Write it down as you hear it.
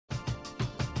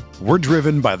We're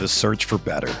driven by the search for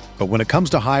better. But when it comes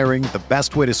to hiring, the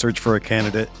best way to search for a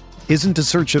candidate isn't to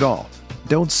search at all.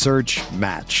 Don't search,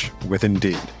 match with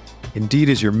Indeed. Indeed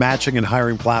is your matching and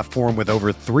hiring platform with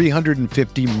over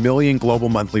 350 million global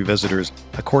monthly visitors,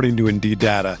 according to Indeed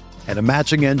data, and a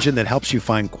matching engine that helps you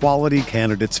find quality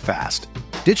candidates fast.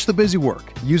 Ditch the busy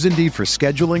work. Use Indeed for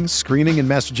scheduling, screening, and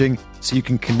messaging so you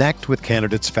can connect with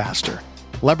candidates faster.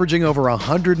 Leveraging over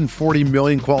 140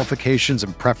 million qualifications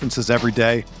and preferences every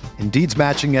day, Indeed's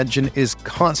matching engine is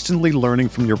constantly learning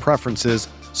from your preferences,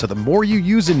 so the more you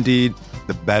use Indeed,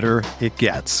 the better it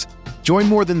gets. Join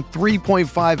more than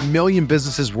 3.5 million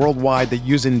businesses worldwide that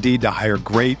use Indeed to hire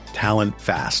great talent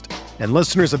fast. And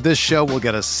listeners of this show will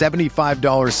get a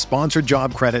 $75 sponsored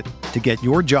job credit to get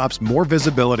your jobs more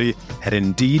visibility at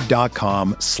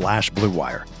Indeed.com/Blue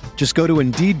Wire. Just go to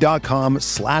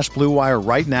Indeed.com/Blue Wire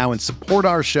right now and support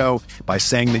our show by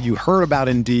saying that you heard about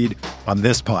Indeed on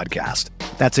this podcast.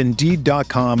 That's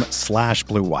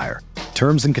Indeed.com/Blue Wire.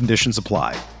 Terms and conditions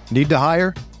apply. Need to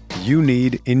hire? You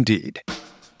need Indeed.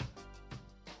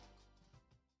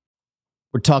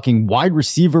 We're talking wide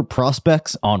receiver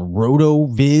prospects on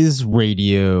RotoViz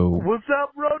Radio. What's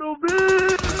up,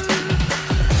 RotoViz?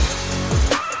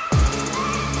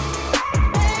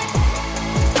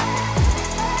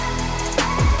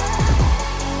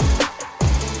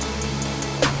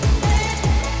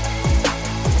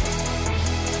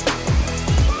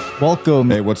 Welcome.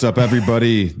 Hey, what's up,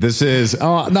 everybody? This is...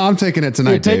 Oh, no, I'm taking it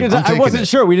tonight, Dave. I wasn't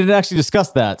sure. We didn't actually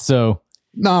discuss that, so...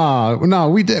 No,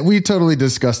 we did. We totally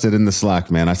discussed it in the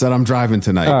Slack, man. I said I'm driving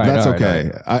tonight. All right, That's all right,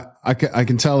 okay. all right. I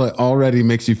can tell it already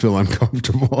makes you feel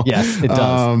uncomfortable. Yes, it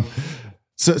does.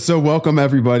 So welcome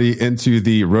everybody into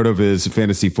the RotoViz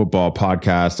Fantasy Football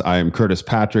Podcast. I am Curtis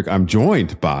Patrick. I'm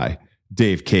joined by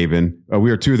Dave Caban. We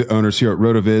are two of the owners here at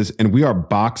RotoViz, and we are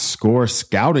box score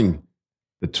scouting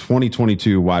the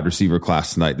 2022 wide receiver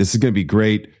class tonight. This is going to be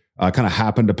great. Kind of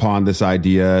happened upon this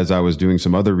idea as I was doing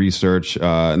some other research in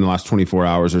the last 24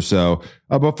 hours or so.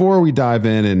 Before we dive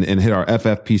in and hit our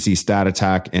FFPC stat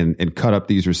attack and cut up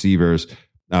these receivers,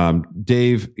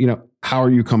 Dave, how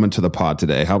are you coming to the pod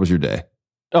today? How was your day?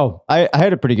 Oh, I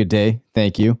had a pretty good day.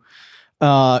 Thank you.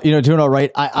 Doing all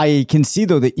right. I can see,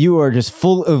 though, that you are just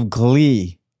full of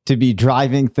glee to be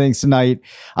driving things tonight.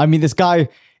 I mean, this guy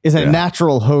is a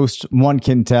natural host. One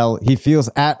can tell. He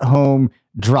feels at home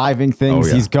driving things.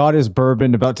 He's got his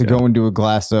bourbon about to go into a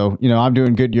glass. So, I'm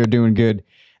doing good. You're doing good.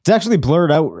 It's actually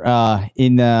blurred out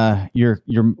in your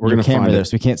camera there,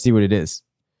 so we can't see what it is.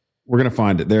 We're going to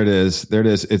find it. There it is.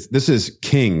 This is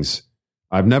Kings.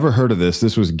 I've never heard of this.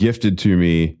 This was gifted to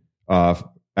me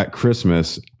at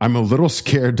Christmas. I'm a little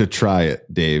scared to try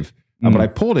it, Dave, but I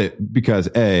pulled it because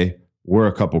A, we're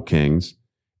a couple Kings,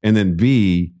 and then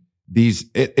B,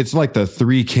 it's like the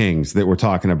three Kings that we're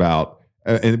talking about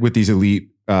with these elite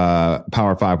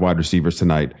Power 5 wide receivers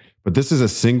tonight. But this is a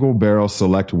single barrel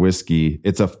select whiskey.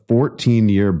 It's a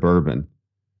 14-year bourbon,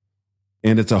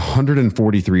 and it's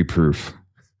 143 proof.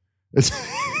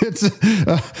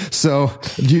 So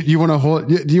do you want to hold?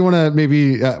 Do you want to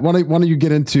maybe why don't you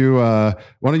get into why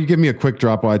don't you give me a quick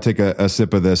drop while I take a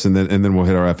sip of this, and then we'll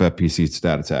hit our FFPC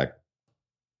stat attack.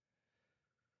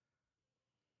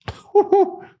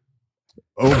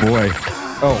 Oh boy!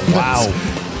 Oh wow!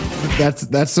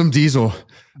 That's some diesel.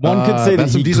 One could say that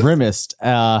he grimaced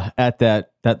at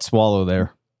that swallow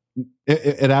there.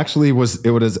 It actually was.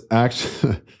 It was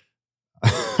actually.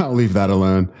 I'll leave that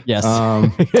alone. Yes.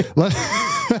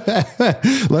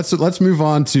 Let's move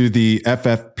on to the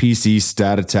FFPC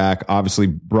stat attack. Obviously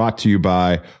brought to you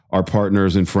by our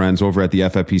partners and friends over at the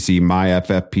FFPC,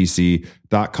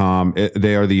 myffpc.com.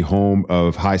 They are the home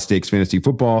of high stakes fantasy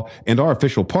football and our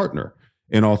official partner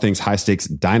in all things high stakes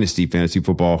dynasty fantasy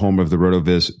football, home of the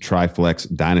RotoViz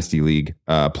Triflex Dynasty League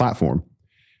platform.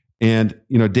 And,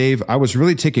 Dave, I was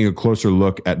really taking a closer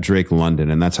look at Drake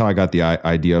London, and that's how I got the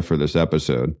idea for this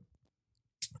episode.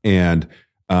 And,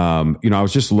 I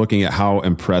was just looking at how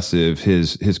impressive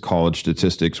his college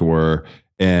statistics were.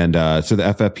 And so the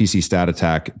FFPC stat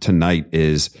attack tonight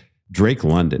is Drake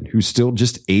London, who's still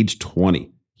just age 20.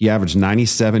 He averaged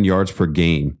 97 yards per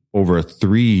game over a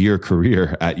 3-year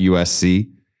career at USC.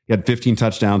 He had 15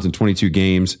 touchdowns in 22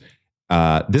 games.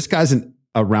 This guy's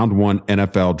a round one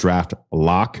NFL draft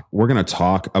lock. We're going to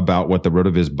talk about what the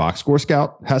RotoViz box score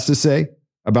scout has to say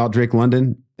about Drake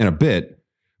London in a bit.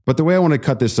 But the way I want to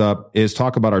cut this up is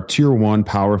talk about our tier 1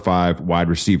 Power 5 wide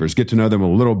receivers, get to know them a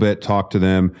little bit, talk to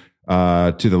them,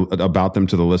 about them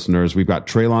to the listeners. We've got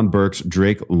Treylon Burks,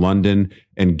 Drake London,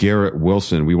 and Garrett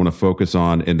Wilson we want to focus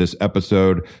on in this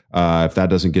episode. If that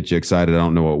doesn't get you excited, I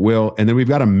don't know what will. And then we've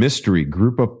got a mystery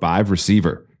group of 5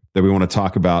 receiver that we want to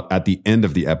talk about at the end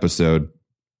of the episode.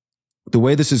 The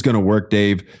way this is going to work,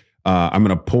 Dave, I'm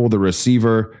going to pull the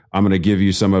receiver. I'm going to give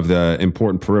you some of the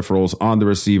important peripherals on the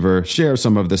receiver, share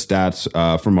some of the stats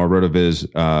from our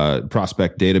RotoViz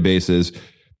prospect databases,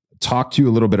 talk to you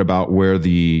a little bit about where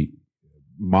the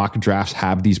mock drafts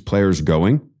have these players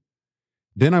going.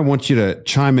 Then I want you to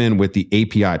chime in with the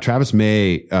API. Travis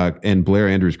May and Blair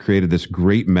Andrews created this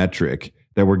great metric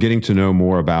that we're getting to know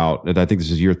more about. And I think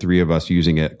this is year 3 of us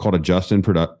using it, called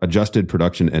Adjusted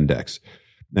Production Index.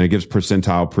 And it gives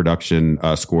percentile production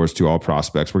scores to all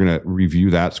prospects. We're going to review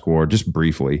that score just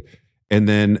briefly and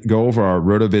then go over our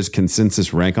RotoViz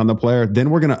consensus rank on the player. Then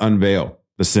we're going to unveil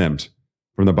the Sims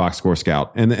from the Box Score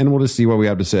Scout. And we'll just see what we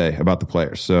have to say about the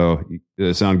players. So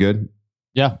does it sound good?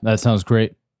 Yeah, that sounds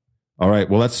great. All right.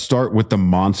 Well, let's start with the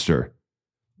monster.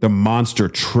 The monster,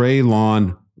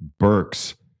 Treylon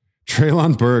Burks.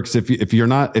 Treylon Burks, if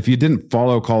you didn't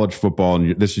follow college football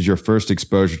and this is your first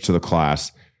exposure to the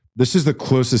class, this is the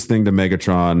closest thing to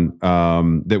Megatron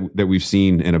that we've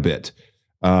seen in a bit.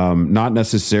 Not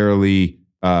necessarily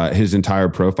his entire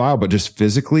profile, but just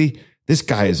physically, this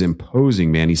guy is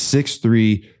imposing, man. He's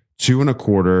 6'3",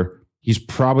 2.25. He's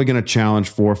probably going to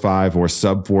challenge 4.5 or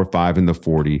sub 4.5 in the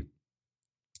 40.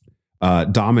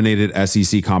 Dominated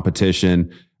SEC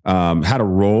competition, had a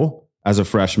role as a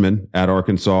freshman at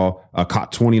Arkansas,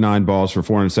 caught 29 balls for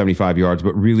 475 yards,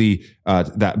 but really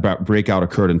that breakout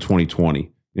occurred in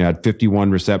 2020. You had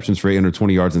 51 receptions for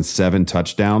 820 yards and 7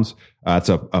 touchdowns. It's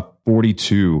a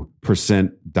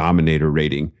 42% dominator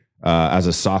rating as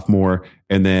a sophomore.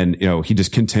 And then, he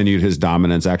just continued his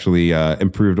dominance, actually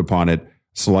improved upon it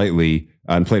slightly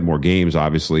and played more games,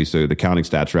 obviously. So the counting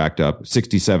stats racked up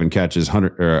 67 catches,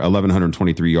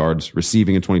 1,123 yards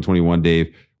receiving in 2021,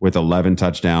 Dave, with 11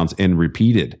 touchdowns, and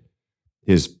repeated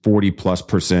his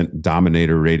 40+%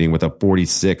 dominator rating with a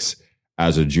 46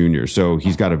 as a junior. So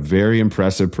he's got a very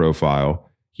impressive profile.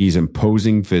 He's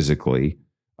imposing physically.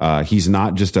 He's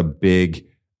not just a big,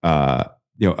 a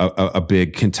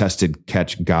big contested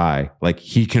catch guy. Like,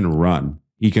 he can run.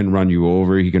 He can run you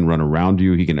over. He can run around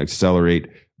you. He can accelerate.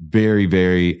 Very,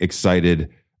 very exciting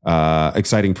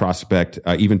prospect,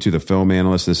 even to the film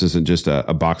analyst. This isn't just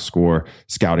a box score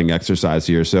scouting exercise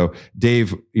here. So,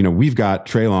 Dave, we've got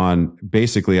Treylon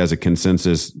basically as a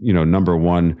consensus, number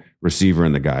 1 receiver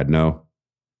in the guide. No?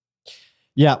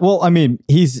 Yeah, well, I mean,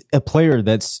 he's a player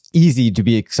that's easy to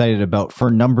be excited about for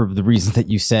a number of the reasons that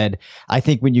you said. I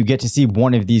think when you get to see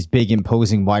one of these big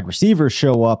imposing wide receivers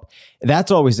show up,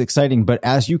 that's always exciting. But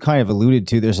as you kind of alluded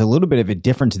to, there's a little bit of a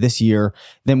difference this year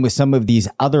than with some of these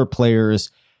other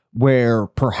players where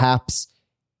perhaps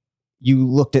you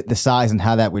looked at the size and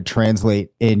how that would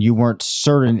translate and you weren't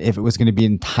certain if it was going to be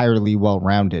entirely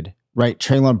well-rounded. Right.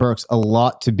 Treylon Burks, a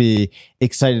lot to be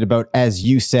excited about. As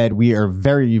you said, we are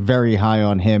very, very high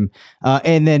on him.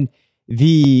 And then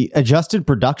the adjusted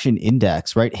production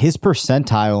index, right? His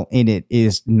percentile in it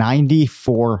is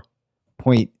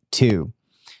 94.2.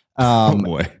 Oh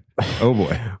boy.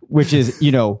 Which is,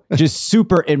 just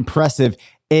super impressive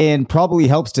and probably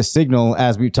helps to signal,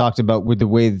 as we've talked about with the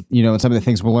way, and some of the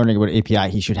things we're learning about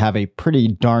API, he should have a pretty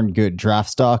darn good draft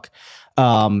stock,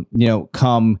 come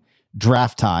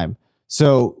draft time.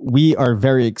 So we are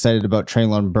very excited about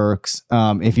Treylon Burks.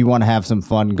 If you want to have some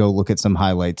fun, go look at some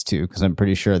highlights too, because I'm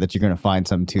pretty sure that you're going to find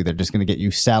some too that are just going to get you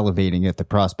salivating at the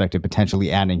prospect of potentially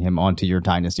adding him onto your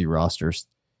dynasty rosters.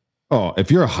 Oh,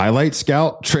 if you're a highlight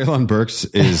scout, Treylon Burks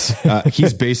is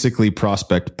he's basically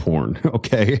prospect porn.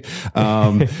 Okay,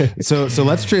 so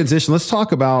let's transition. Let's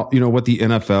talk about what the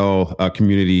NFL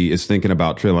community is thinking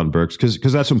about Treylon Burks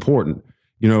because that's important.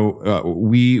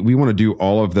 We want to do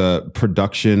all of the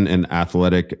production and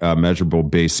athletic measurable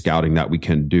based scouting that we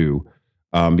can do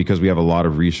because we have a lot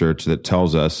of research that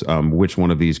tells us which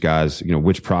one of these guys,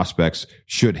 which prospects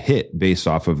should hit based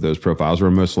off of those profiles or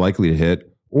are most likely to hit,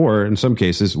 or in some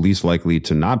cases, least likely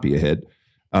to not be a hit.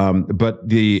 But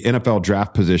the NFL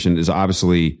draft position is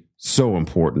obviously so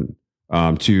important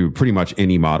to pretty much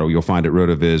any model you'll find at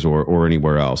RotoViz or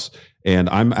anywhere else. And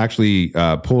I'm actually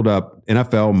pulled up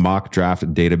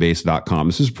NFLmockdraftdatabase.com.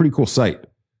 This is a pretty cool site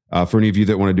for any of you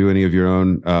that want to do any of your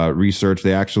own research.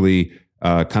 They actually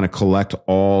kind of collect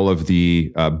all of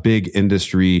the big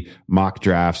industry mock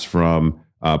drafts from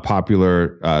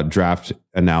popular draft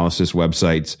analysis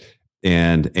websites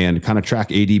and kind of track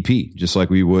ADP, just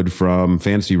like we would from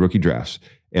fantasy rookie drafts.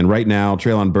 And right now,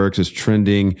 Treylon Burks is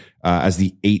trending as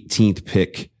the 18th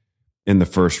pick in the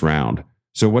first round.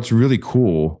 So what's really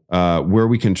cool, where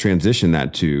we can transition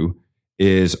that to,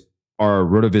 is our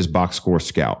RotoViz Box Score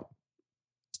Scout.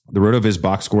 the RotoViz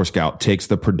Box Score Scout takes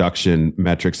the production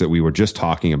metrics that we were just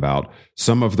talking about,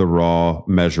 some of the raw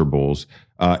measurables,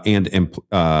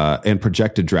 and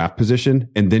projected draft position,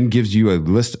 and then gives you a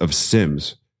list of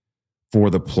sims for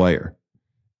the player.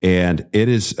 And it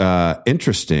is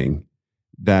interesting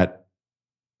that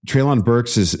Treylon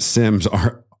Burks' sims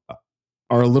are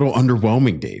a little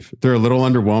underwhelming, Dave. They're a little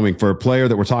underwhelming for a player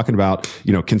that we're talking about,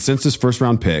 consensus first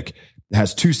round pick,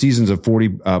 has 2 seasons of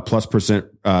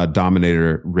 40+%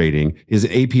 dominator rating, his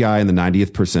API in the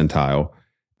 90th percentile,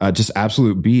 just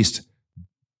absolute beast.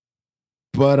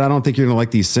 But I don't think you're going to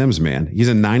like these sims, man. He's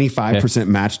a 95%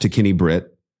 match to Kenny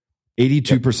Britt,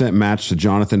 82% match to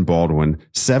Jonathan Baldwin,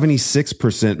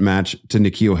 76% match to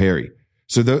N'Keal Harry.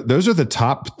 So those are the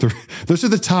top 3. Those are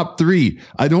the top 3.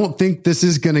 I don't think this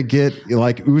is going to get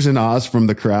like oohs and ahs from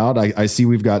the crowd. I see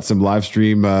we've got some live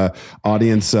stream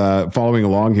audience following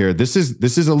along here. This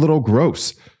is a little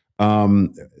gross.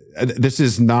 This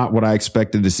is not what I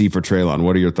expected to see for Treylon.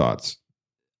 What are your thoughts?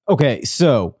 Okay,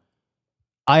 so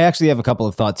I actually have a couple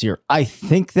of thoughts here. I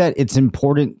think that it's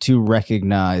important to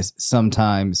recognize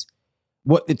sometimes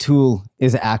what the tool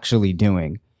is actually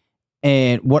doing.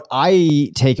 And what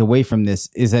I take away from this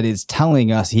is that it's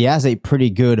telling us he has a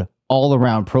pretty good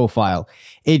all-around profile.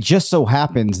 It just so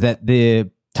happens that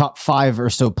the top 5 or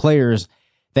so players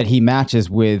that he matches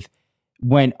with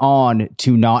went on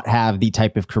to not have the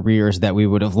type of careers that we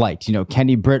would have liked.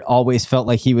 Kenny Britt always felt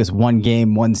like he was 1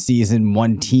 game, 1 season,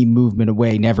 1 team movement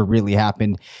away. Never really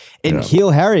happened. And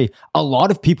N'Keal Harry, a lot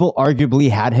of people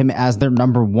arguably had him as their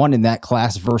number 1 in that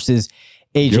class versus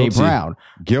AJ Brown.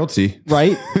 Guilty.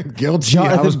 Right? Guilty.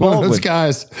 I was one of those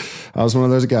guys.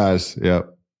 Yeah.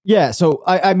 Yeah. So,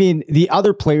 I mean, the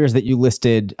other players that you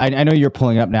listed, I know you're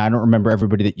pulling up now. I don't remember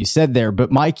everybody that you said there,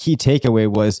 but my key takeaway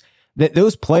was that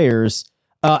those players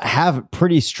have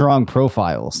pretty strong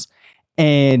profiles.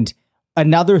 And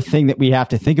another thing that we have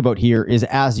to think about here is,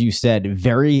 as you said,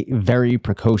 very, very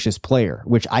precocious player,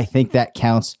 which I think that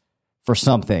counts for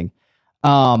something.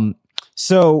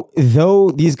 So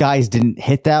though these guys didn't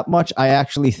hit that much, I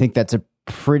actually think that's a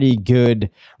pretty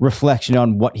good reflection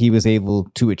on what he was able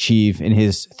to achieve in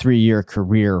his 3-year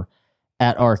career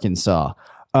at Arkansas.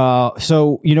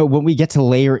 So, when we get to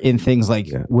layer in things like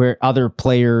where other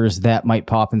players that might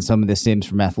pop in some of the sims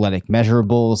from athletic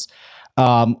measurables,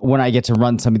 when I get to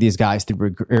run some of these guys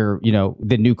through,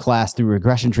 the new class through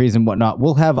regression trees and whatnot,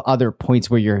 we'll have other points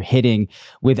where you're hitting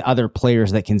with other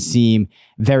players that can seem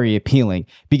very appealing,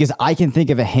 because I can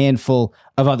think of a handful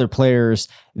of other players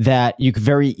that you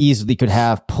very easily could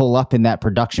have pull up in that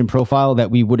production profile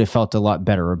that we would have felt a lot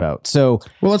better about. So,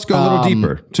 well, let's go a little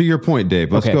deeper to your point,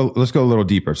 Dave. Let's go a little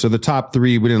deeper. So the top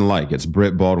 3 we didn't like. It's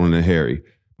Britt, Baldwin, and Harry.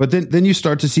 But then you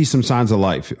start to see some signs of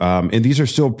life. And these are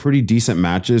still pretty decent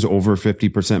matches, over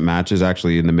 50% matches,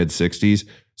 actually in the mid 60s.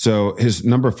 So his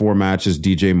number 4 match is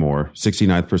DJ Moore,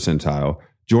 69th percentile,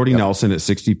 Jordy Nelson at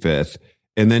 65th,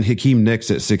 and then Hakeem Nicks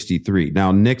at 63.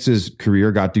 Now, Nicks's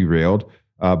career got derailed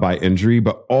by injury,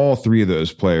 but all 3 of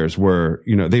those players were,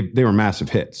 they were massive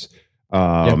hits.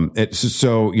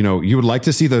 So, you would like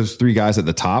to see those 3 guys at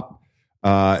the top.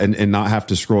 And not have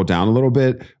to scroll down a little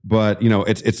bit, but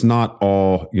it's not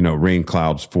all rain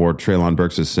clouds for Treylon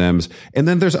Burks' sims. And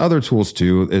then there's other tools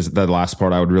too. Is the last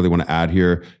part I would really want to add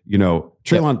here.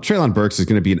 Treylon Burks is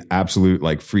going to be an absolute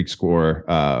like freak score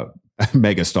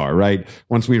megastar, right?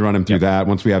 Once we run him through that,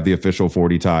 once we have the official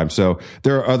 40 time. So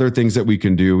there are other things that we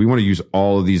can do. We want to use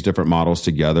all of these different models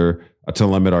together to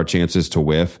limit our chances to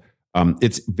whiff.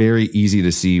 It's very easy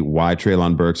to see why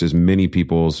Treylon Burks is many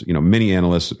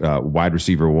analysts, wide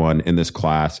receiver 1 in this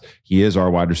class. He is our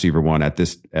wide receiver 1 at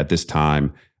this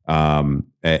time. And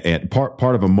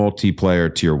part of a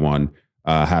multiplayer tier 1,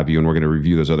 and we're going to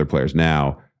review those other players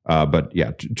now. But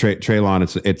yeah,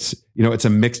 Treylon, it's a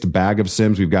mixed bag of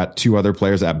sims. We've got 2 other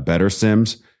players at better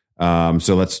sims.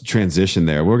 So let's transition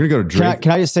there. We're going to go to Drake.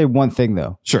 Can I just say one thing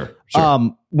though? Sure.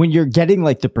 When you're getting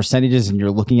like the percentages and you're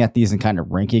looking at these and kind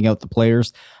of ranking out the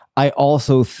players, I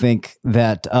also think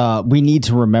that we need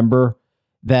to remember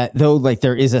that though, like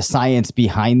there is a science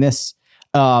behind this,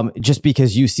 just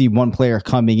because you see one player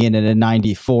coming in at a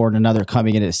 94 and another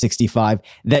coming in at 65,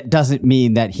 that doesn't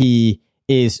mean that he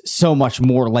is so much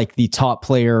more like the top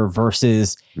player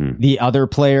versus the other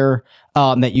player,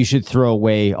 that you should throw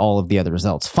away all of the other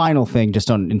results. Final thing, just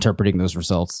on interpreting those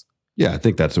results. Yeah, I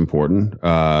think that's important.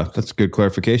 That's a good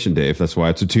clarification, Dave. That's why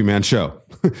it's a 2-man show.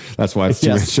 That's why it's a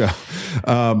 2-man show.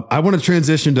 I want to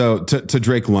transition to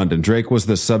Drake London. Drake was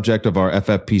the subject of our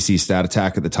FFPC stat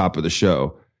attack at the top of the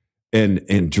show.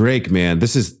 And Drake, man,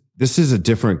 this is a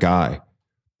different guy.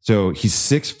 So he's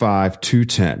 6'5",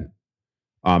 210.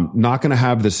 Not going to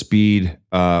have the speed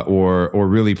or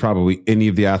really probably any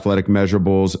of the athletic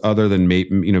measurables other than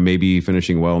maybe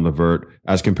finishing well in the vert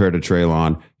as compared to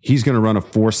Treylon. He's going to run a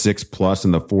 4.6 plus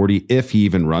in the 40 if he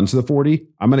even runs the 40.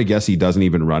 I'm going to guess he doesn't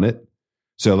even run it.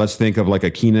 So let's think of like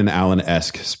a Keenan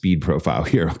Allen-esque speed profile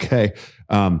here, okay?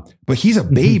 But he's a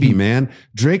baby, man.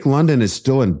 Drake London is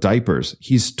still in diapers.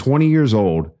 He's 20 years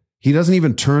old. He doesn't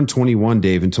even turn 21,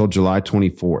 Dave, until July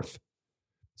 24th.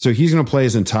 So he's going to play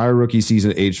his entire rookie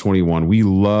season at age 21. We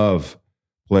love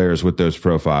players with those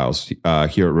profiles here at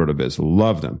RotoViz.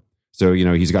 Love them. So,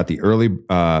 he's got the early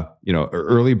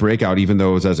breakout, even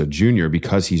though it was as a junior,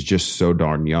 because he's just so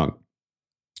darn young.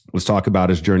 Let's talk about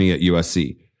his journey at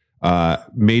USC.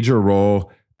 Major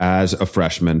role as a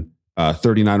freshman,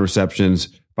 39 receptions,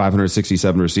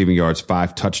 567 receiving yards,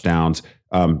 5 touchdowns.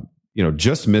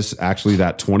 Just missed actually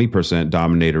that 20%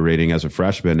 dominator rating as a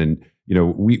freshman. And,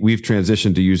 we've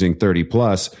transitioned to using 30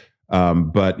 plus,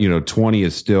 but 20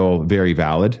 is still very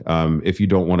valid. If you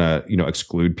don't want to,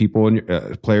 exclude people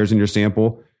and players in your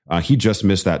sample, he just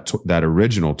missed that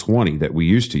original 20 that we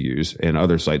used to use and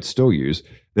other sites still use.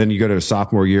 Then you go to a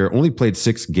sophomore year, only played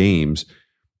 6 games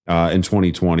in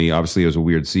 2020. Obviously, it was a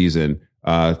weird season.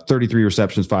 33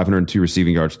 receptions, 502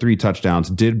 receiving yards, 3 touchdowns.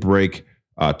 Did break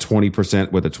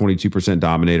 20% with a 22%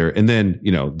 dominator. And then,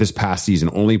 this past season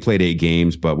only played 8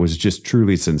 games, but was just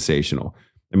truly sensational.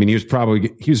 I mean, he was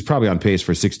probably on pace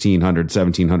for 1,600,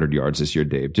 1,700 yards this year,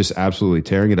 Dave. Just absolutely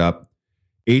tearing it up.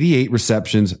 88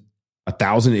 receptions,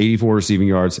 1,084 receiving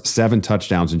yards, 7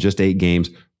 touchdowns in just 8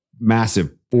 games. Massive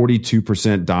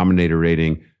 42% dominator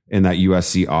rating in that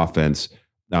USC offense.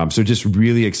 So just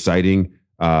really exciting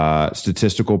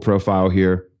statistical profile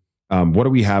here. What do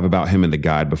we have about him in the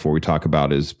guide before we talk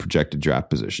about his projected draft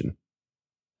position?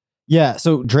 Yeah,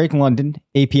 so Drake London,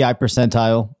 API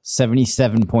percentile,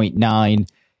 77.9.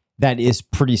 That is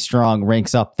pretty strong,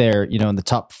 ranks up there, in the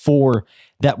top 4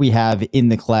 that we have in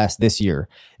the class this year.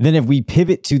 Then if we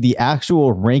pivot to the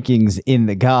actual rankings in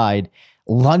the guide,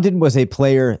 London was a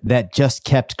player that just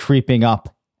kept creeping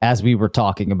up as we were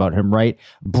talking about him, right?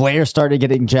 Blair started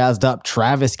getting jazzed up.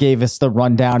 Travis gave us the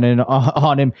rundown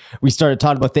on him. We started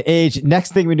talking about the age.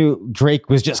 Next thing we knew, Drake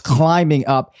was just climbing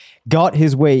up, got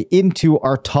his way into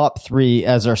our top 3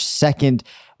 as our second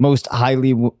most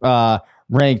highly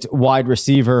ranked wide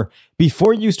receiver.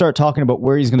 Before you start talking about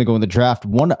where he's going to go in the draft,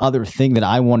 one other thing that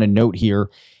I want to note here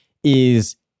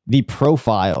is the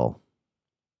profile.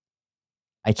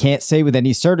 I can't say with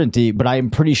any certainty, but I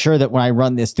am pretty sure that when I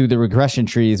run this through the regression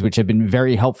trees, which have been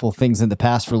very helpful things in the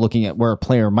past for looking at where a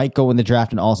player might go in the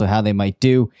draft and also how they might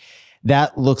do,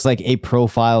 that looks like a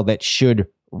profile that should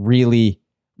really,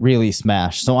 really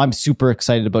smash. So I'm super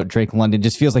excited about Drake London.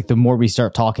 Just feels like the more we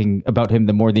start talking about him,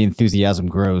 the more the enthusiasm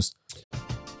grows.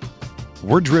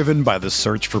 We're driven by the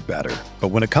search for better. But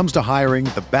when it comes to hiring,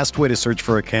 the best way to search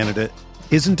for a candidate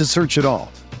isn't to search at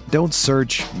all. Don't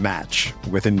search, match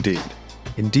with Indeed.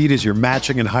 Indeed is your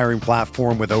matching and hiring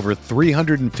platform with over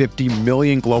 350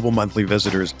 million global monthly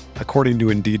visitors, according to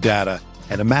Indeed data,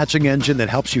 and a matching engine that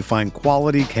helps you find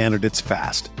quality candidates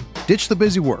fast. Ditch the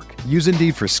busy work. Use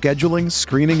Indeed for scheduling,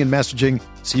 screening, and messaging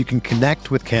so you can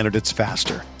connect with candidates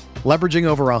faster. Leveraging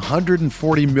over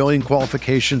 140 million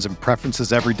qualifications and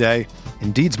preferences every day,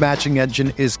 Indeed's matching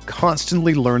engine is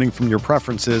constantly learning from your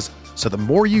preferences, so the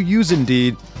more you use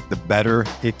Indeed, the better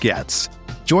it gets.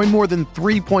 Join more than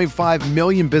 3.5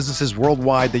 million businesses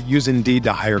worldwide that use Indeed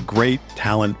to hire great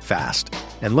talent fast.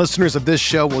 And listeners of this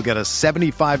show will get a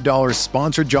 $75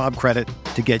 sponsored job credit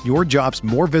to get your jobs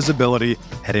more visibility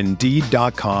at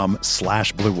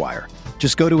Indeed.com/Blue Wire.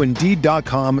 Just go to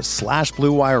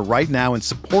Indeed.com/Blue Wire right now and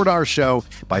support our show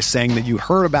by saying that you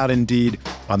heard about Indeed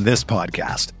on this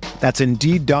podcast. That's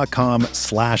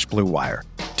Indeed.com/Blue Wire.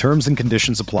 Terms and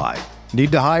conditions apply.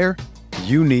 Need to hire?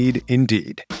 You need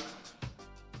Indeed.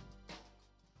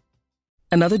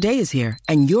 Another day is here,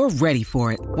 and you're ready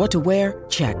for it. What to wear?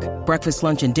 Check. Breakfast,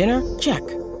 lunch, and dinner? Check.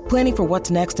 Planning for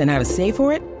what's next and how to save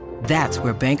for it? That's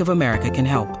where Bank of America can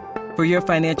help. For your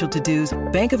financial to-dos,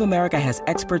 Bank of America has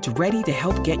experts ready to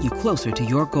help get you closer to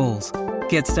your goals.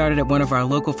 Get started at one of our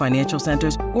local financial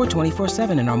centers or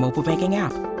 24/7 in our mobile banking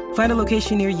app. Find a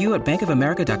location near you at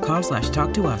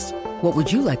bankofamerica.com/talktous. What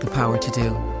would you like the power to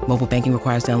do? Mobile banking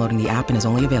requires downloading the app and is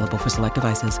only available for select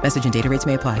devices. Message and data rates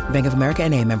may apply. Bank of America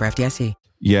NA, member FDIC.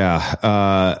 Yeah,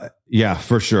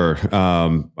 for sure.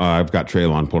 I've got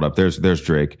Treylon pulled up. There's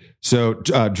Drake. So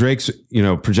Drake's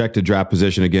projected draft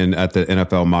position again at the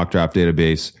NFL mock draft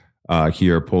database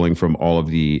here, pulling from all of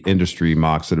the industry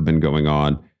mocks that have been going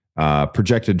on.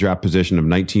 projected draft position of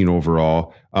 19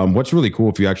 overall. What's really cool,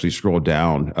 if you actually scroll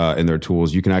down in their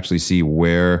tools, you can actually see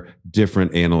where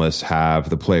different analysts have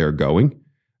the player going.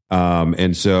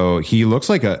 And so he looks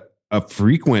like a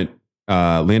frequent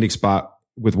landing spot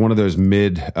with one of those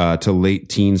mid to late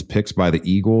teens picks by the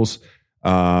Eagles.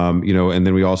 And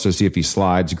then we also see if he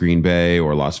slides Green Bay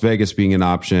or Las Vegas being an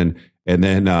option. And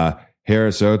then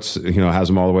Harris Oates, has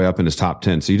him all the way up in his top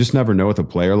 10. So you just never know with a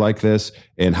player like this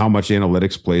and how much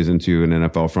analytics plays into an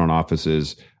NFL front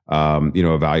office's,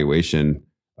 evaluation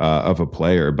of a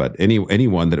player. But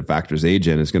anyone that it factors age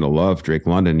in is going to love Drake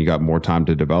London. You got more time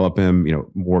to develop him,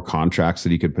 more contracts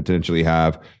that he could potentially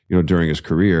have, during his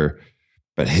career.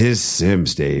 But his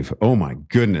sims, Dave, oh my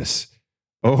goodness.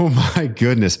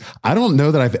 I don't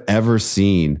know that I've ever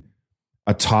seen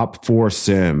a top 4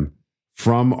 sim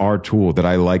from our tool that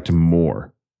I liked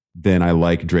more than I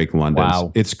like Drake London's.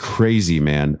 Wow. It's crazy,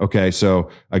 man. Okay. So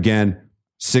again,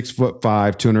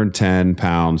 6'5", 210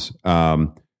 pounds.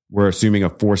 We're assuming a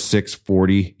 4.6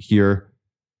 40 here.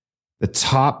 The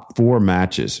top 4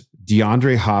 matches: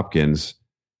 DeAndre Hopkins,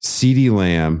 CeeDee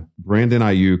Lamb, Brandon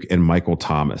Ayuk, and Michael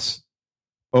Thomas.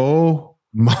 Oh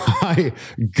my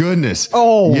goodness.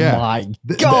 Oh my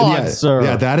God, sir.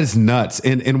 Yeah, that is nuts.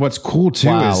 And what's cool too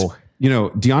is,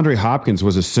 DeAndre Hopkins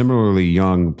was a similarly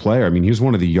young player. I mean, he was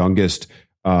one of the youngest,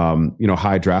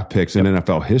 high draft picks in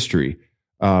NFL history.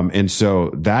 And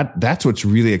so that's what's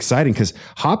really exciting, because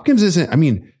Hopkins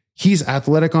he's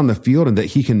athletic on the field and that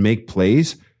he can make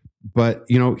plays, but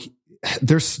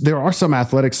there are some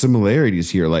athletic similarities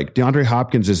here. Like DeAndre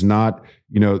Hopkins is not,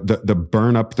 the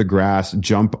burn up the grass,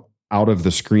 jump out of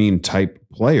the screen type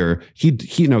player.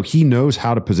 He knows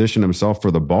how to position himself for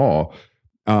the ball.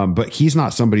 But he's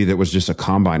not somebody that was just a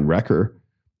combine wrecker.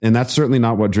 And that's certainly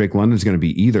not what Drake London is going to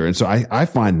be either. And so I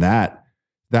find that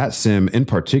sim in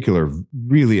particular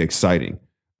really exciting.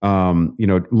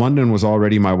 London was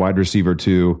already my wide receiver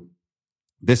too.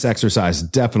 This exercise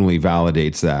definitely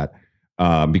validates that,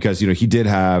 because, he did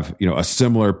have, a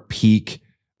similar peak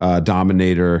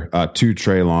dominator to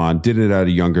Treylon, did it at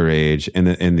a younger age.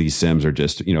 And these sims are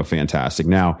just, fantastic.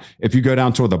 Now, if you go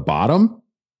down toward the bottom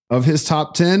of his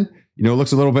top 10, it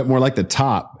looks a little bit more like the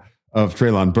top of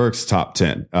Treylon Burks' top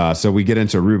 10. So we get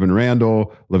into Ruben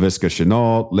Randall, Laviska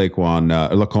Shenault,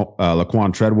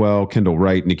 Laquan Treadwell, Kendall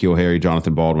Wright, N'Keal Harry,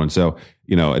 Jonathan Baldwin. So,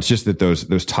 it's just that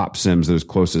those top sims, those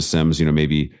closest sims,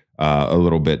 maybe a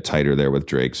little bit tighter there with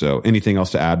Drake. So anything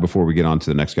else to add before we get on to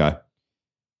the next guy?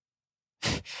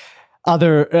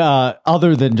 Other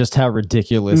than just how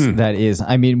ridiculous that is.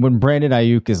 I mean, when Brandon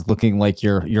Ayuk is looking like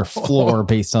your floor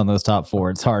based on those top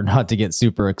 4, it's hard not to get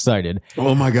super excited.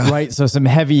 Oh my God. Right. So some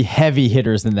heavy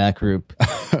hitters in that group.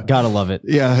 Gotta love it.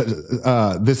 Yeah.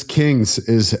 This Kings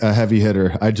is a heavy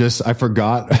hitter. I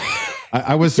forgot.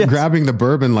 I was grabbing the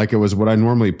bourbon like it was what I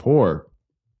normally pour.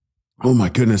 Oh my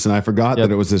goodness. And I forgot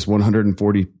that it was this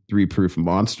 143 proof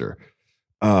monster.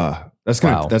 That's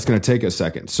gonna take a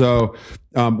second. So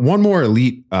one more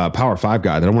elite Power 5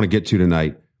 guy that I want to get to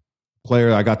tonight.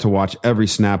 Player I got to watch every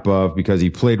snap of because he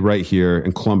played right here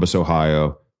in Columbus,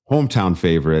 Ohio. Hometown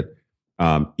favorite,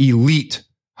 elite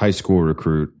high school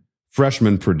recruit,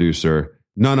 freshman producer,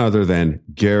 none other than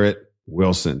Garrett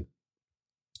Wilson.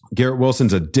 Garrett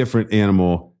Wilson's a different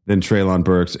animal than Treylon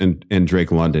Burks and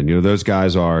Drake London. Those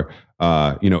guys are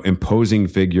imposing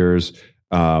figures.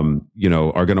 Are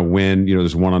going to win,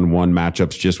 those one-on-one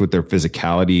matchups just with their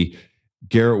physicality.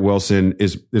 Garrett Wilson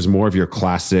is more of your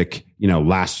classic,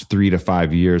 last 3 to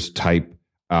 5 years type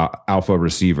alpha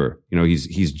receiver.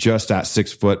 He's just at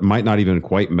 6 foot, might not even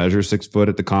quite measure 6 foot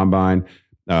at the combine,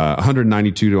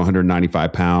 192 to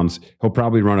 195 pounds. He'll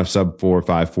probably run a sub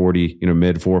 4.5 40,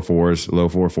 mid 4.4s, low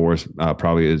 4.4s,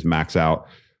 probably is max out.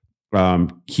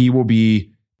 He will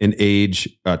be an age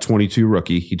 22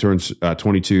 rookie. He turns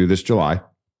 22 this July.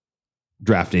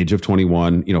 Draft age of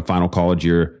 21. Final college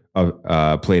year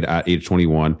of played at age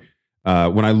 21.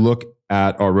 When I look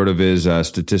at our RotoViz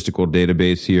statistical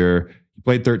database here, he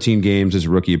played 13 games as a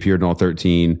rookie. Appeared in all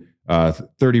 13.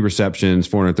 30 receptions,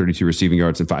 432 receiving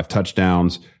yards, and 5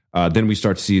 touchdowns. Then we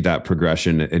start to see that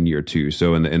progression in year 2.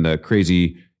 So in the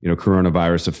crazy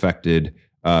coronavirus affected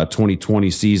 2020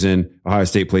 season, Ohio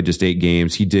State played just 8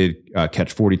 games. He did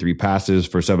catch 43 passes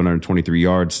for 723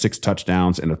 yards, 6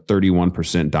 touchdowns, and a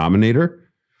 31% dominator.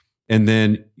 And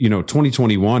then,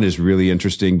 2021 is really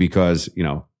interesting because,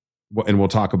 and we'll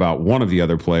talk about one of the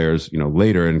other players,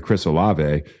 later in Chris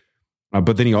Olave.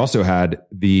 But then he also had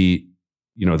the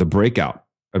breakout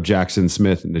of Jackson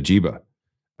Smith-Njigba.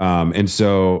 And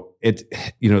so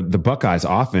the Buckeyes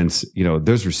offense,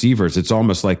 those receivers, it's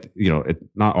almost like,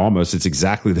 not almost, it's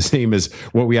exactly the same as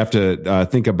what we have to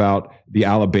think about the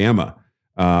Alabama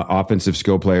offensive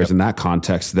skill players in that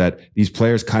context, that these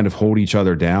players kind of hold each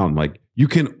other down. Like, you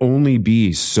can only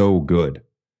be so good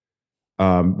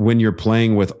when you're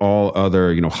playing with all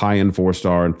other, high end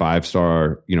 4-star and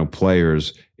 5-star,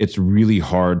 players. It's really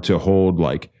hard to hold,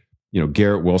 like,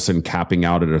 Garrett Wilson capping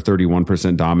out at a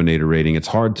 31% dominator rating. It's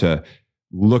hard to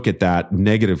look at that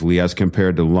negatively as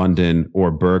compared to London or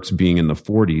Burks being in the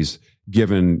 40s,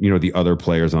 given, the other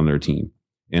players on their team.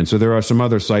 And so there are some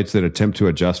other sites that attempt to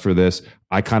adjust for this.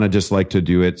 I kind of just like to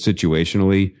do it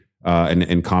situationally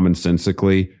and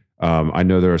commonsensically. I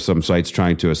know there are some sites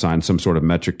trying to assign some sort of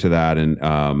metric to that. And,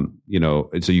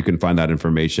 so you can find that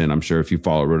information. I'm sure if you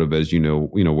follow RotoViz, you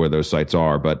know where those sites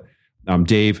are. But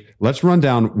Dave, let's run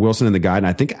down Wilson in the guide. And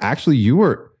I think actually you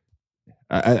were,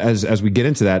 as we get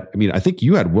into that, I mean, I think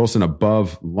you had Wilson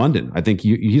above London. I think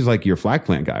he's like your flag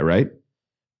plant guy, right?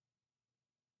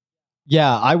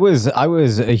 Yeah, I was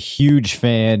a huge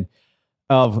fan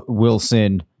of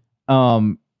Wilson.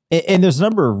 And there's a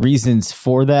number of reasons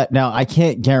for that. Now, I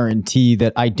can't guarantee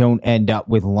that I don't end up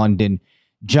with London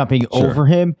jumping over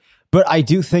him. But I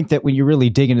do think that when you really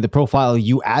dig into the profile,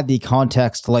 you add the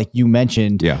context like you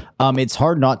mentioned. Yeah. It's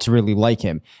hard not to really like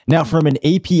him. Now, from an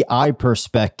API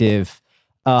perspective,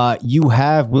 you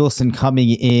have Wilson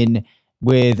coming in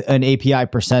with an API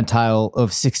percentile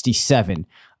of 67,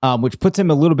 which puts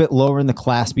him a little bit lower in the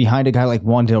class behind a guy like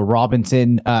Wan'Dale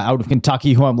Robinson out of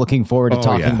Kentucky, who I'm looking forward to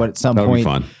talking about at some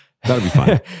point. That'll be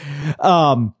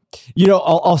fun.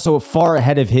 Also far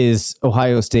ahead of his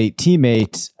Ohio State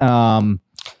teammate.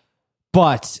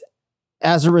 But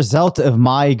as a result of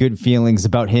my good feelings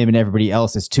about him and everybody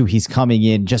else's too, he's coming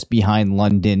in just behind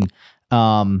London.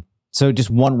 So just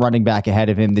one running back ahead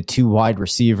of him, the 2 wide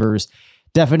receivers.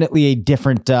 Definitely a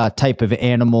different type of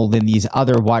animal than these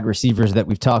other wide receivers that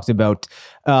we've talked about.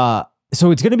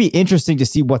 So it's going to be interesting to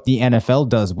see what the NFL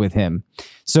does with him.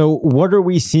 So what are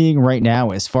we seeing right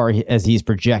now as far as he's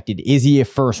projected? Is he a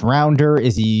first rounder?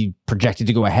 Is he projected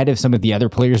to go ahead of some of the other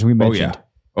players we mentioned?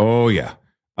 Oh, yeah.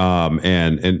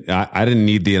 And I didn't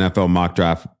need the NFL mock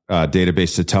draft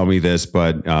database to tell me this,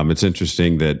 but it's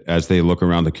interesting that as they look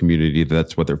around the community,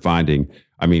 that's what they're finding.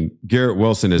 I mean, Garrett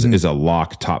Wilson is a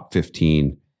lock top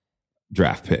 15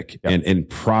 draft pick, and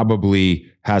probably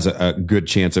has a good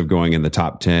chance of going in the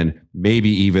top 10, maybe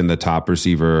even the top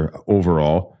receiver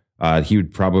overall. He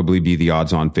would probably be the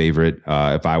odds-on favorite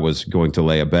if I was going to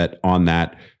lay a bet on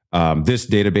that. This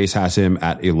database has him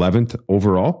at 11th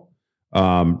overall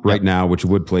right now, which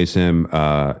would place him,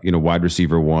 wide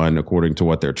receiver 1 according to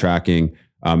what they're tracking.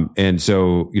 And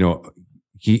so,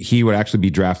 he would actually be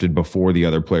drafted before the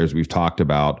other players we've talked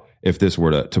about if this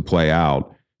were to play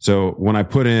out. So when I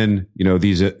put in,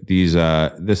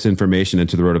 this information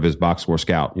into the RotoViz Box Score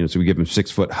Scout, so we give him 6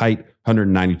 foot height,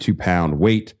 192 pound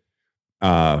weight,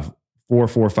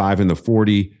 4.45 in the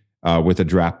 40, with a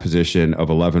draft position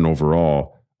of 11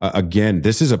 overall. Again,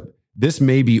 this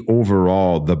may be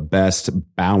overall the best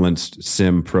balanced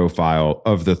sim profile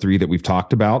of the 3 that we've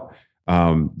talked about.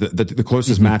 The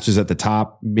closest matches at the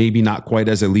top, maybe not quite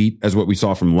as elite as what we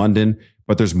saw from London,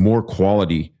 but there's more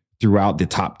quality throughout the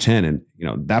top 10. And,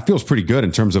 that feels pretty good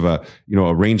in terms of a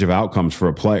range of outcomes for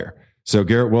a player. So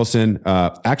Garrett Wilson,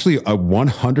 actually a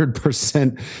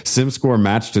 100% sim score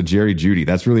match to Jerry Jeudy.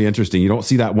 That's really interesting. You don't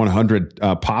see that 100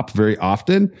 pop very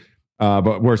often,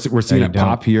 but we're seeing it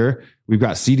pop here. We've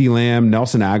got CeeDee Lamb,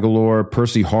 Nelson Aguilar,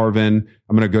 Percy Harvin.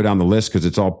 I'm going to go down the list because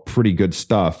it's all pretty good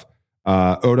stuff.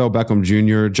 Odell Beckham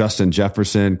Jr., Justin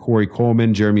Jefferson, Corey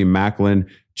Coleman, Jeremy Maclin,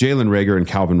 Jalen Reagor, and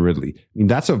Calvin Ridley. I mean,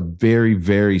 that's a very,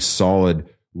 very solid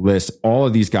list. All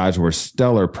of these guys were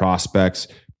stellar prospects.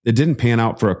 It didn't pan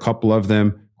out for a couple of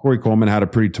them. Corey Coleman had a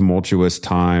pretty tumultuous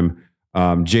time.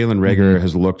 Jalen Reagor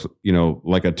has looked,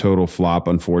 like a total flop,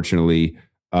 unfortunately.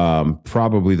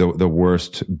 Probably the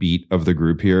worst beat of the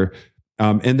group here.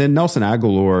 And then Nelson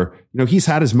Aguilar, he's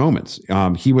had his moments.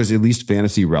 He was at least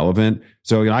fantasy relevant.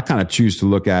 So I kind of choose to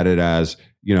look at it as,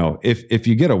 if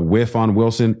you get a whiff on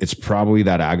Wilson, it's probably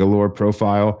that Aguilar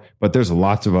profile, but there's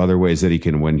lots of other ways that he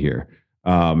can win here.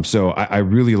 So I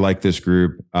really like this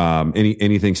group.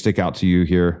 Anything stick out to you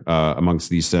here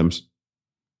amongst these sims?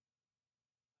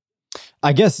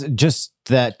 I guess just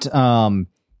that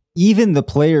even the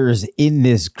players in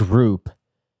this group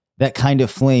that kind of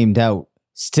flamed out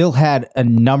still had a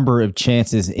number of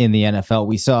chances in the NFL.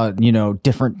 We saw,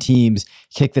 different teams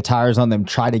kick the tires on them,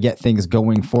 try to get things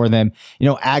going for them.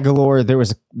 Aguilar, there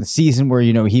was a season where,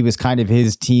 he was kind of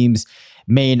his team's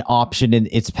main option in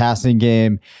its passing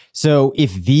game. So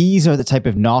if these are the type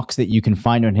of knocks that you can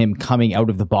find on him coming out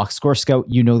of the box score scout,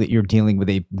 you know that you're dealing with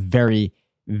a very,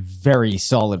 very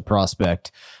solid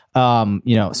prospect. So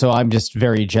I'm just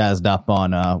very jazzed up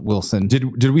on Wilson.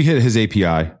 Did we hit his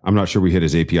API? I'm not sure we hit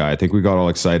his API. I think we got all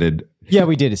excited. Yeah,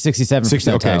 we did. 67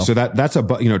 percentile. Okay, so that's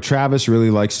Travis really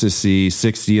likes to see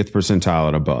 60th percentile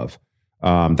and above.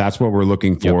 That's what we're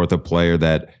looking for with a player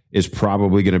that is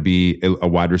probably going to be a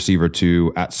wide receiver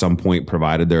 2 at some point,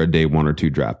 provided they're a day 1 or 2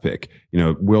 draft pick.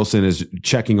 Wilson is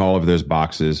checking all of those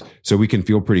boxes, so we can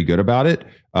feel pretty good about it.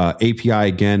 API,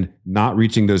 again, not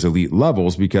reaching those elite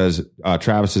levels because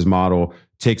Travis's model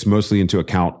takes mostly into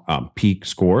account peak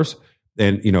scores.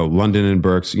 And, London and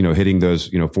Burks, hitting those,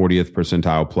 40th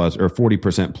percentile plus or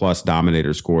 40% plus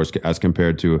dominator scores as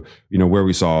compared to, where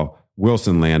we saw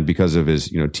Wilson land because of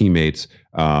his, teammates.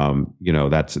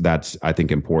 That's I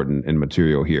think important and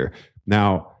material here.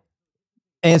 Now,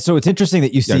 and so it's interesting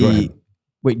that you see.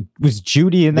 Wait, was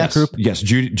Judy in that group? Yes,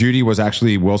 Judy was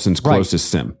actually Wilson's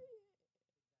closest sim.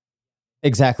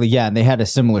 Exactly, yeah, and they had a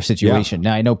similar situation.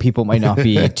 Now, I know people might not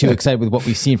be too excited with what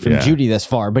we've seen from Judy thus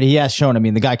far, but he has shown. I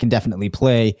mean, the guy can definitely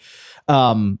play.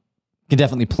 In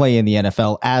the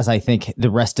NFL, as I think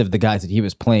the rest of the guys that he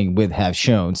was playing with have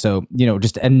shown. So,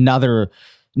 just another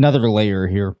layer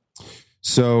here.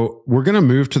 So we're going to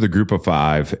move to the group of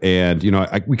 5. And,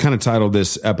 we kind of titled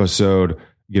this episode,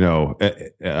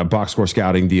 box score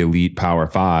scouting, the elite power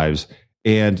 5s.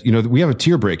 And, we have a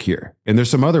tier break here. And there's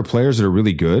some other players that are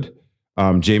really good.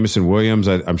 Jameson Williams,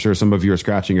 I'm sure some of you are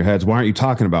scratching your heads. Why aren't you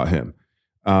talking about him?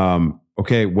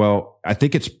 Okay, well, I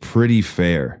think it's pretty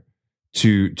fair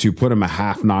to put him a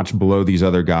half notch below these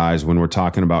other guys when we're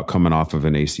talking about coming off of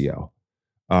an ACL.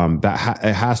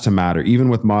 It has to matter. Even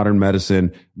with modern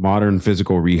medicine, modern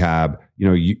physical rehab,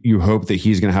 you hope that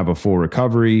he's going to have a full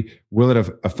recovery. Will it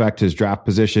affect his draft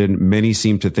position? Many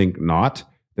seem to think not,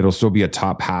 that he'll still be a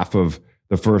top half of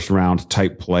the first round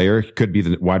type player. He could be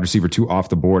the wide receiver 2 off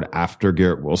the board after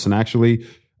Garrett Wilson, actually.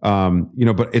 But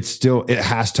it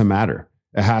has to matter.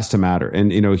 It has to matter.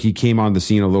 And, he came on the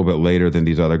scene a little bit later than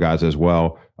these other guys as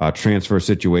well. Transfer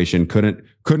situation,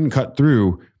 couldn't cut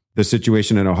through the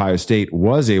situation in Ohio State,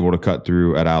 was able to cut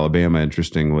through at Alabama,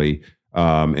 interestingly,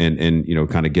 and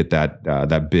kind of get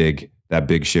that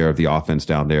big share of the offense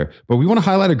down there. But we want to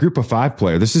highlight a group of 5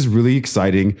 player. This is really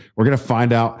exciting. We're going to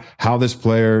find out how this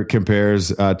player compares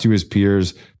to his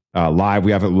peers live.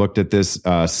 We haven't looked at this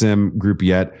sim group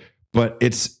yet, but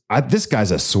this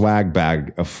guy's a swag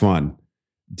bag of fun.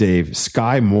 Dave,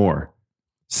 Sky Moore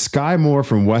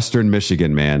from Western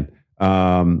Michigan, man.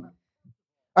 All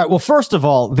right. Well, first of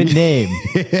all, the name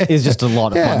is just a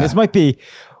lot of fun. This might be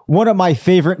one of my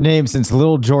favorite names since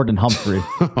Lil Jordan Humphrey,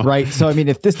 right? So, I mean,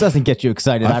 if this doesn't get you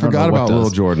excited, I don't know what does. I forgot about Lil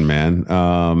Jordan,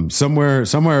 man.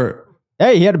 Somewhere.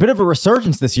 Hey, he had a bit of a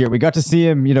resurgence this year. We got to see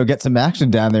him, get some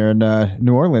action down there in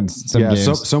New Orleans.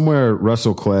 Somewhere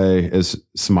Russell Clay is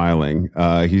smiling.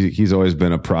 He's always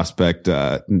been a prospect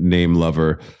name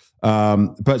lover.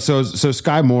 But so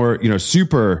Sky Moore,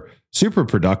 super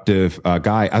productive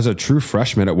guy as a true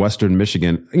freshman at Western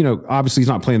Michigan. Obviously he's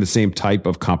not playing the same type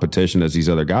of competition as these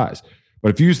other guys. But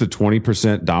if you use the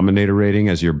 20% dominator rating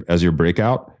as your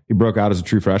breakout, he broke out as a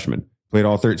true freshman. Played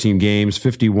all 13 games,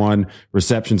 51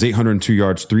 receptions, 802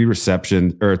 yards, 3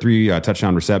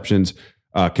 touchdown receptions.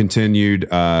 Continued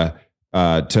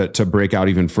to break out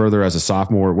even further as a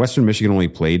sophomore. Western Michigan only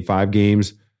played 5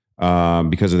 games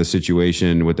because of the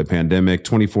situation with the pandemic.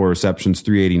 24 receptions,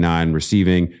 389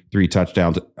 receiving, 3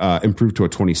 touchdowns. Improved to a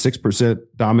 26%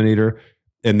 dominator.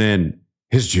 And then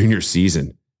his junior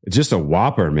season, it's just a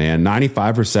whopper, man.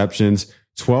 95 receptions,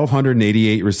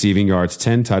 1,288 receiving yards,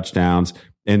 10 touchdowns,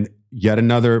 and yet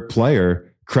another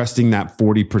player cresting that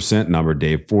 40% number,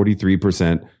 Dave,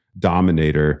 43%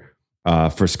 dominator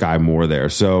for Sky Moore there.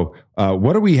 So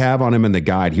what do we have on him in the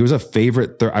guide? He was a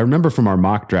favorite. I remember from our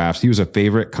mock drafts, he was a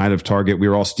favorite kind of target. We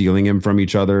were all stealing him from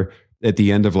each other at the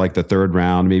end of like the 3rd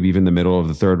round, maybe even the middle of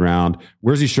the 3rd round.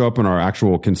 Where does he show up in our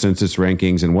actual consensus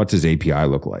rankings, and what's his API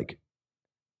look like?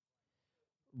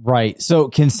 Right. So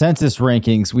consensus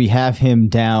rankings, we have him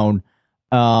down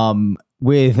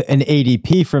with an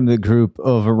ADP from the group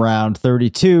of around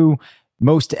 32.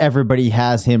 Most everybody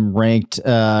has him ranked,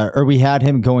 or we had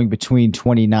him going between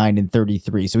 29 and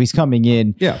 33. So he's coming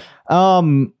in. Yeah.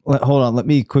 Hold on. Let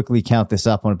me quickly count this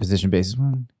up on a position basis.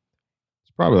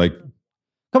 It's probably like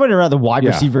coming around the wide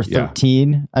receiver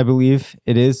 13, I believe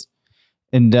it is.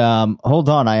 And hold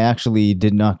on. I actually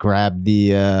did not grab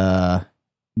the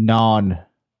non-big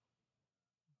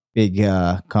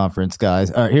conference guys.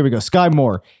 All right, here we go. Sky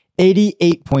Moore,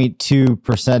 88.2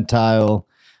 percentile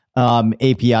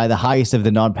API, the highest of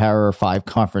the non-Power 5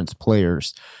 conference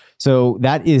players. So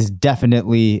that is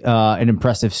definitely an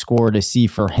impressive score to see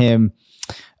for him.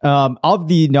 Of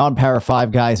the non-Power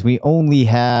 5 guys, we only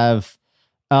have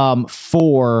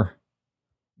 4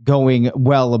 going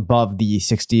well above the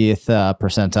 60th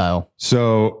percentile.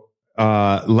 So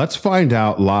let's find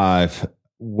out live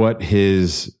what the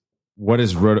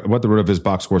RotoViz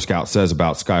box score scout says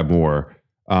about Sky Moore.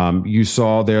 You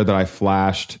saw there that I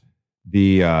flashed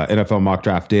the NFL mock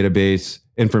draft database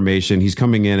information. He's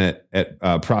coming in at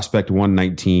prospect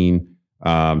 119.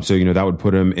 So, that would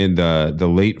put him in the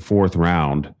late 4th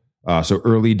round. So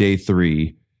early day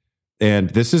 3.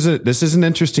 And this is an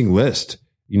interesting list.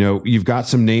 You've got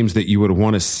some names that you would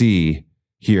want to see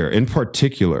here. In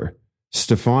particular,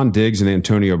 Stephon Diggs and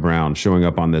Antonio Brown showing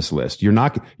up on this list. You're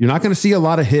not going to see a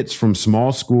lot of hits from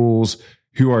small schools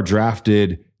who are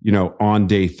drafted, on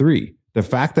day 3. The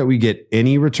fact that we get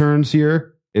any returns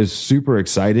here is super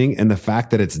exciting. And the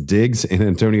fact that it's Diggs and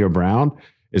Antonio Brown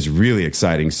is really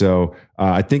exciting. So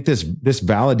I think this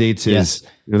validates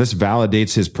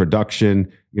his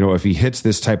production. If he hits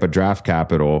this type of draft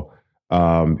capital,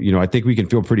 I think we can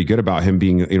feel pretty good about him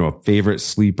being, a favorite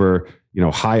sleeper,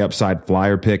 high upside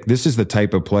flyer pick. This is the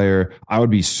type of player I would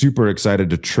be super excited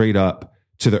to trade up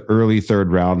to the early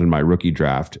 3rd round in my rookie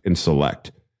draft and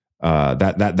select.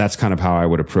 That's kind of how I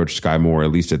would approach Sky Moore,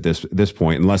 at least at this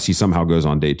point, unless he somehow goes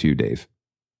on day 2, Dave.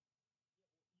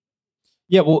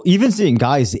 Yeah, well, even seeing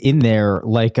guys in there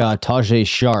like Tajay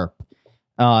Sharp,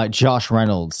 Josh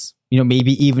Reynolds,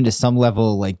 maybe even to some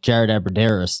level like Jared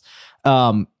Abbrederis.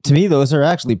 To me, those are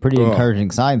actually pretty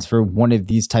encouraging signs for one of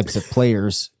these types of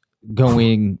players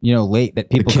going, late that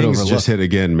people could overlook. Just hit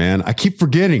again, man. I keep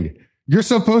forgetting. You're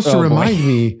supposed to remind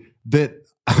me that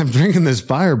I'm drinking this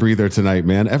fire breather tonight,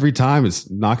 man. Every time it's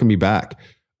knocking me back.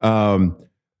 But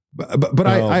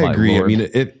I agree. Lord. I mean,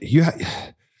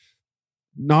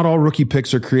 not all rookie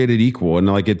picks are created equal. And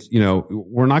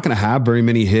we're not going to have very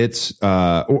many hits,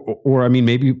 or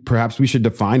maybe perhaps we should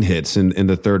define hits in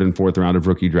the 3rd and 4th round of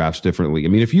rookie drafts differently. I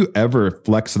mean, if you ever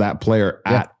flex that player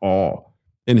at all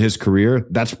in his career,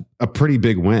 that's a pretty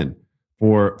big win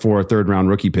for a 3rd round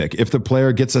rookie pick. If the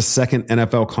player gets a 2nd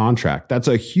NFL contract, that's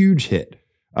a huge hit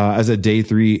as a day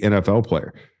 3 NFL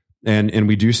player. And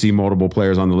we do see multiple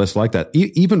players on the list like that.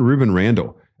 Even Ruben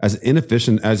Randall, as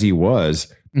inefficient as he was,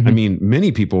 I mean,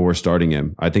 many people were starting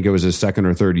him. I think it was his 2nd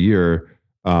or 3rd year,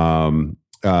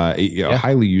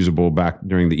 highly usable back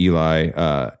during the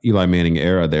Eli Manning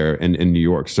era there in New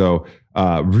York. So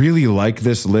really like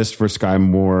this list for Sky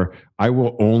Moore. I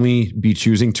will only be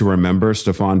choosing to remember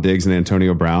Stephon Diggs and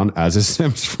Antonio Brown as a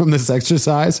Sims from this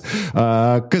exercise,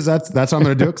 because that's how I'm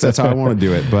going to do it, because that's how I want to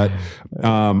do it. But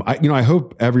I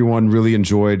hope everyone really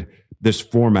enjoyed this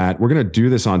format. We're going to do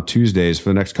this on Tuesdays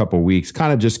for the next couple of weeks,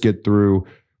 kind of just get through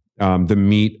the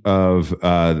meat of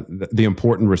the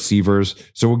important receivers.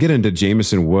 So we'll get into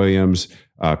Jameson Williams,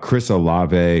 Chris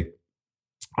Olave,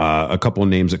 a couple of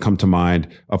names that come to mind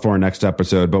for our next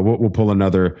episode, but we'll pull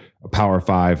another Power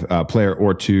 5 player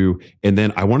or 2. And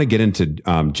then I want to get into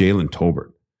Jalen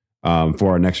Tolbert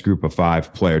for our next group of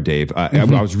 5 player, Dave.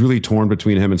 I was really torn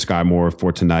between him and Sky Moore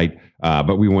for tonight,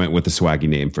 but we went with the swaggy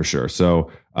name for sure. So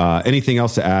anything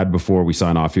else to add before we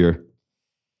sign off here?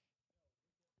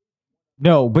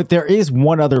 No, but there is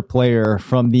one other player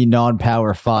from the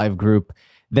non-Power 5 group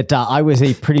that I was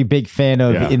a pretty big fan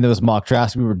of in those mock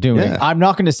drafts we were doing. Yeah. I'm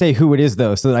not going to say who it is,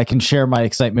 though, so that I can share my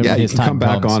excitement when his time comes.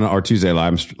 Come back on our Tuesday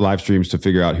live streams to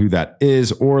figure out who that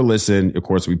is, or listen. Of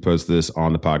course, we post this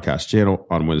on the podcast channel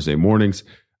on Wednesday mornings.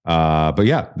 But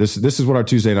yeah, this is what our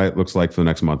Tuesday night looks like for the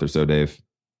next month or so, Dave.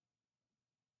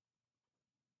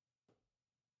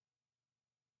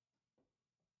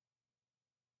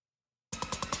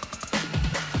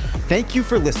 Thank you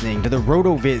for listening to the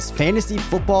RotoViz Fantasy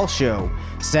Football Show.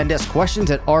 Send us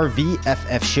questions at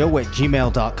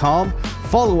rvffshow@gmail.com.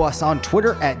 Follow us on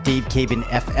Twitter at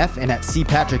DaveCabanFF and at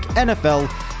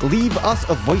CPatrickNFL. Leave us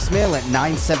a voicemail at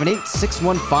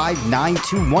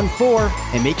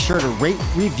 978-615-9214 and make sure to rate,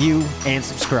 review, and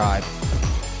subscribe.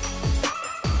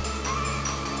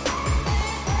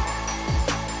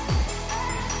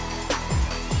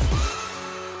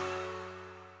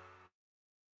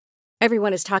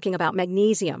 Everyone is talking about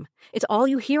magnesium. It's all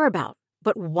you hear about.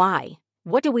 But why?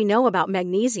 What do we know about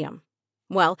magnesium?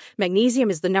 Well, magnesium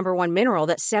is the #1 mineral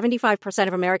that 75%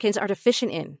 of Americans are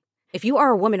deficient in. If you are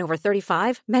a woman over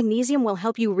 35, magnesium will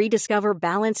help you rediscover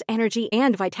balance, energy,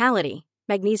 and vitality.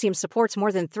 Magnesium supports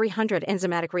more than 300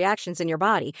 enzymatic reactions in your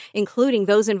body, including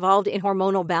those involved in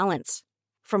hormonal balance.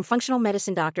 From functional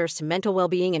medicine doctors to mental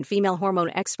well-being and female hormone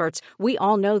experts, we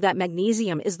all know that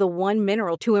magnesium is the one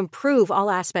mineral to improve all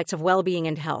aspects of well-being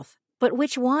and health. But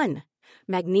which one?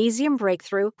 Magnesium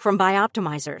Breakthrough from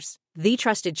Bioptimizers, the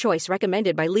trusted choice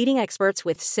recommended by leading experts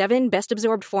with 7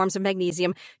 best-absorbed forms of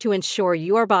magnesium to ensure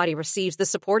your body receives the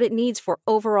support it needs for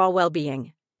overall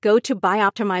well-being. Go to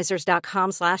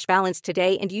bioptimizers.com/balance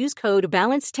today and use code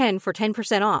BALANCE10 for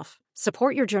 10% off.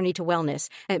 Support your journey to wellness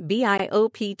at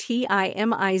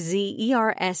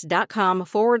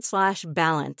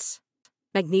bioptimizers.com/balance.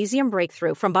 Magnesium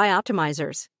Breakthrough from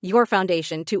Bioptimizers, your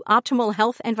foundation to optimal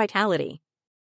health and vitality.